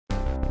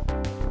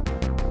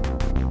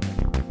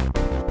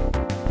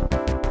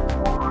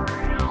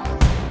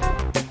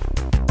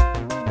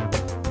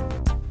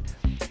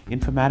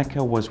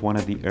Informatica was one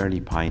of the early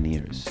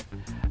pioneers.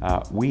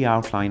 We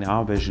outlined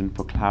our vision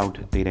for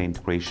cloud data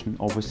integration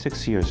over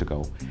 6 years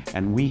ago,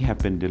 and we have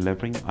been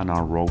delivering on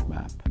our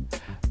roadmap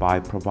by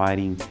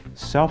providing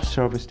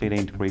self-service data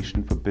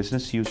integration for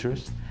business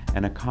users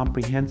and a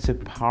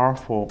comprehensive,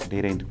 powerful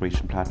data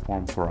integration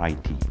platform for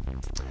IT.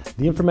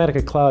 The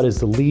Informatica Cloud is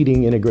the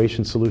leading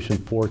integration solution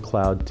for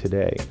cloud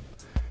today.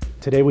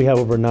 Today we have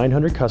over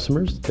 900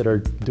 customers that are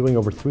doing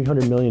over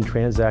 300 million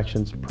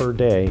transactions per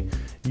day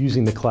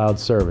using the cloud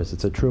service.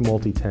 It's a true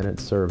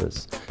multi-tenant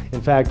service.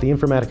 In fact, the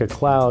Informatica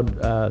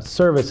Cloud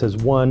service has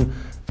won,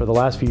 for the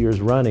last few years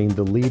running,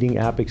 the leading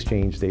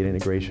AppExchange data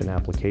integration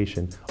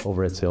application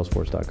over at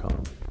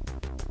Salesforce.com.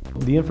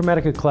 The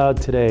Informatica Cloud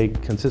today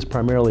consists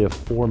primarily of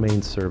 4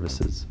 main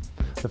services.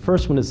 The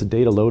first one is the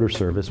data loader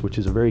service, which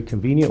is a very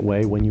convenient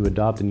way when you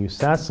adopt a new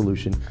SaaS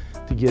solution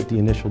to get the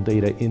initial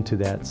data into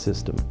that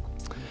system.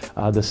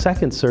 The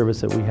second service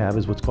that we have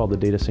is what's called the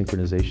data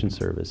synchronization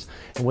service.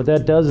 And what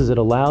that does is it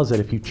allows that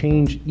if you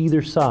change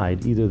either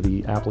side, either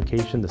the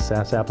application, the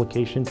SaaS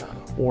application,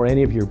 or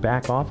any of your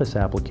back office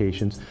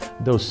applications,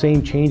 those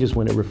same changes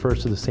when it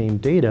refers to the same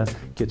data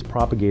gets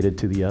propagated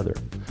to the other.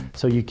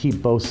 So you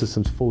keep both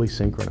systems fully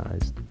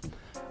synchronized.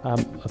 A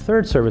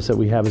third service that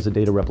we have is a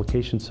data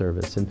replication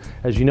service. And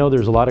as you know,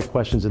 there's a lot of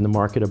questions in the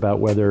market about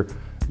whether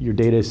your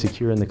data is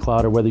secure in the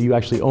cloud or whether you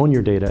actually own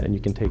your data and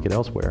you can take it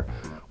elsewhere.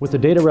 With the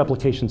data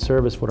replication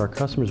service, what our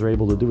customers are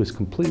able to do is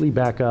completely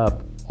back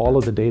up all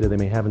of the data they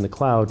may have in the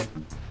cloud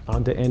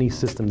onto any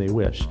system they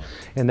wish.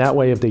 And that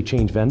way, if they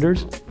change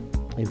vendors,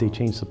 if they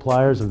change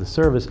suppliers of the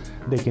service,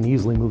 they can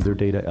easily move their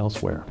data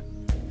elsewhere.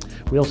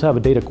 We also have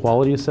a data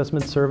quality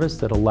assessment service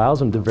that allows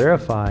them to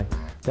verify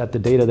that the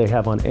data they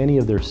have on any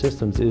of their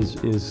systems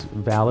is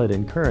valid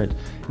and current.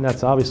 And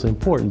that's obviously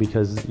important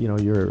because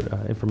your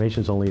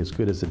information is only as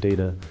good as the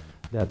data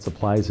that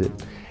supplies it.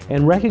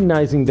 And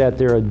recognizing that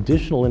there are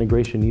additional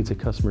integration needs that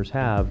customers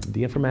have,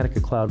 the Informatica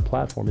Cloud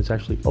platform is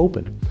actually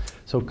open.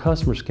 So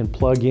customers can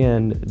plug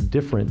in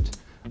different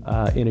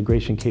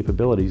integration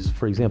capabilities.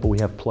 For example, we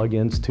have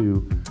plugins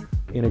to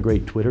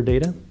integrate Twitter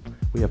data.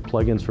 We have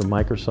plugins for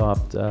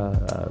Microsoft,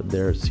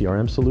 their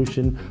CRM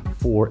solution,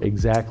 for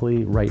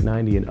exactly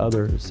Right90 and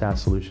other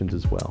SaaS solutions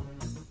as well.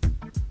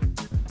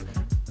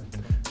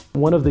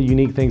 One of the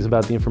unique things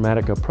about the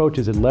Informatica approach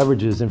is it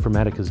leverages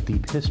Informatica's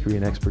deep history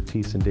and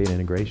expertise in data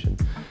integration.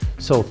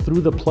 So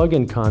through the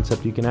plugin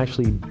concept, you can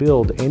actually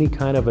build any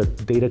kind of a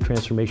data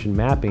transformation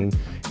mapping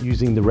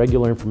using the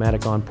regular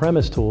Informatica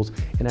on-premise tools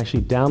and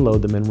actually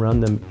download them and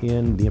run them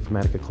in the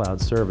Informatica Cloud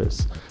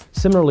service.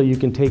 Similarly, you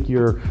can take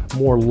your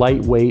more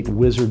lightweight,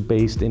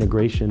 wizard-based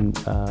integration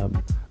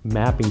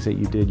mappings that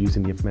you did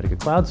using the Informatica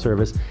Cloud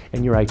service,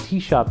 and your IT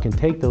shop can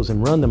take those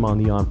and run them on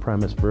the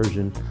on-premise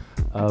version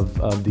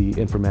of the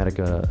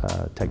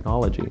Informatica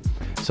technology.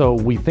 So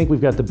we think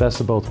we've got the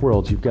best of both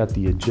worlds. You've got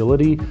the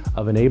agility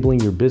of enabling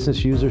your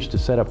business users to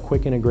set up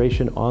quick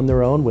integration on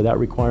their own without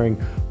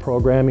requiring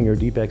programming or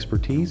deep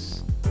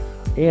expertise.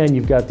 And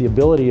you've got the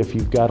ability, if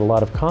you've got a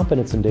lot of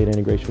confidence in data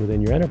integration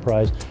within your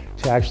enterprise,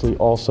 to actually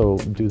also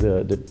do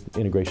the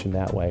integration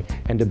that way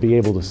and to be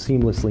able to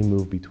seamlessly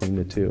move between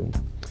the two.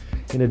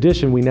 In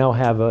addition, we now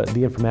have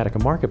the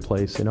Informatica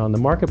Marketplace, and on the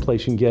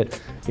Marketplace you can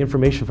get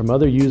information from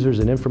other users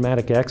and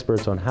Informatica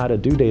experts on how to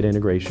do data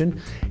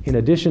integration, in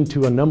addition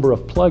to a number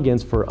of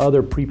plugins for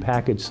other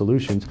prepackaged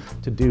solutions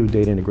to do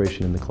data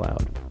integration in the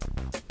cloud.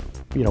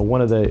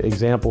 One of the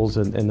examples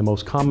and the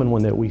most common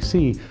one that we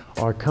see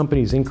are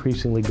companies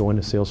increasingly going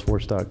to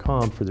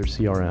Salesforce.com for their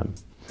CRM.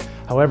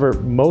 However,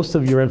 most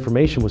of your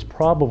information was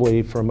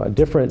probably from a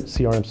different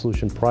CRM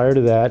solution prior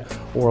to that,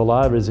 or a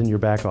lot of it is in your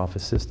back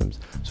office systems.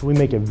 So we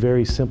make it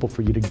very simple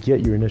for you to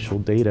get your initial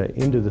data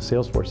into the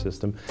Salesforce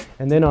system,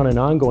 and then on an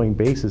ongoing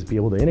basis be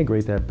able to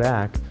integrate that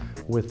back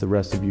with the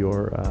rest of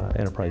your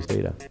enterprise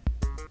data.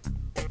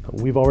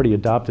 We've already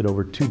adopted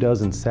over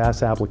 24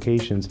 SaaS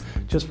applications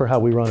just for how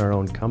we run our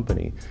own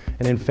company.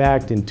 And in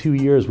fact, in 2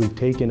 years, we've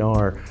taken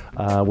our,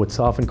 what's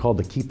often called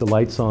the keep the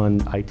lights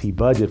on IT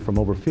budget from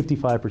over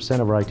 55%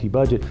 of our IT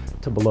budget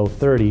to below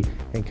 30%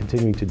 and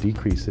continuing to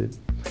decrease it.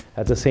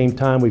 At the same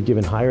time, we've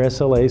given higher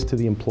SLAs to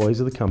the employees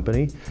of the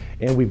company,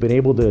 and we've been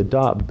able to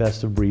adopt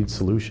best of breed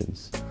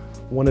solutions.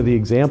 One of the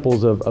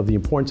examples of the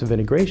importance of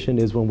integration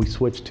is when we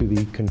switched to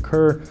the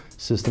Concur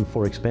system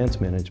for expense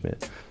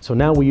management. So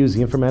now we use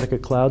the Informatica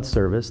Cloud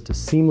service to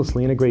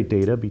seamlessly integrate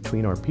data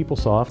between our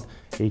PeopleSoft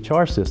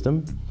HR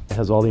system that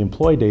has all the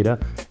employee data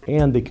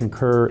and the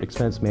Concur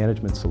expense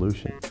management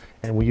solution.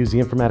 And we use the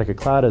Informatica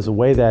Cloud as a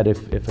way that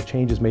if a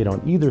change is made on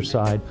either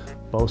side,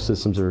 both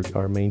systems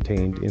are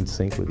maintained in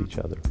sync with each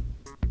other.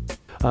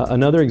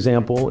 Another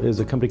example is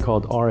a company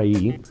called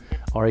RAE.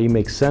 RAE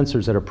makes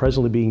sensors that are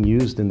presently being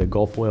used in the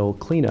Gulf oil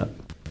cleanup.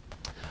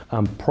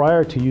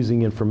 Prior to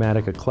using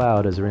Informatica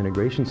Cloud as their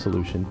integration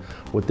solution,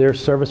 what their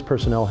service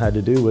personnel had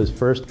to do was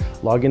first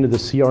log into the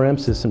CRM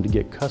system to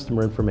get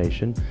customer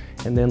information,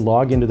 and then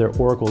log into their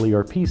Oracle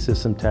ERP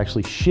system to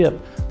actually ship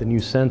the new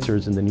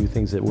sensors and the new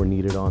things that were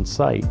needed on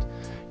site.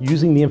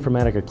 Using the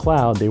Informatica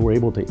Cloud, they were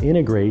able to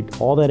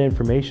integrate all that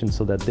information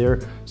so that their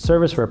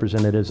service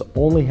representatives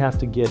only have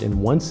to get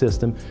in one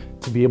system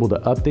to be able to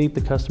update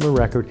the customer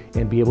record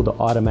and be able to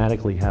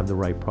automatically have the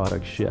right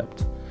product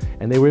shipped.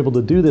 And they were able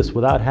to do this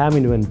without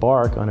having to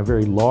embark on a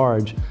very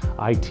large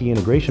IT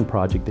integration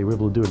project. They were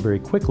able to do it very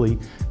quickly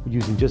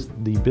using just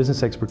the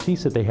business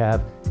expertise that they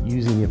have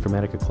using the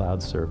Informatica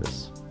Cloud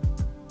service.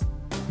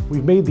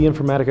 We've made the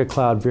Informatica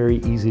Cloud very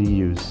easy to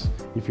use.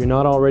 If you're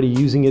not already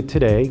using it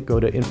today, go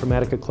to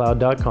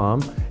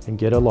informaticacloud.com and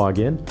get a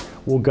login.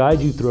 We'll guide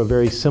you through a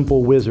very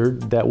simple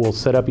wizard that will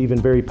set up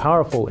even very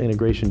powerful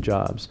integration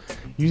jobs.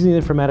 Using the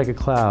Informatica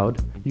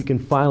Cloud, you can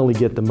finally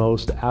get the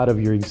most out of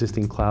your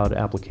existing cloud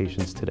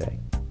applications today.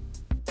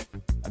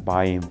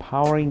 By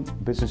empowering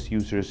business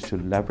users to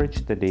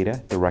leverage the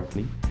data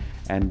directly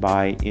and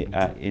by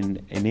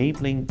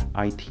enabling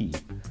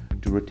IT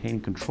to retain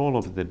control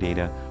over the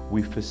data,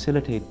 we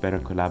facilitate better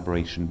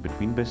collaboration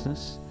between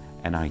business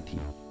and IT.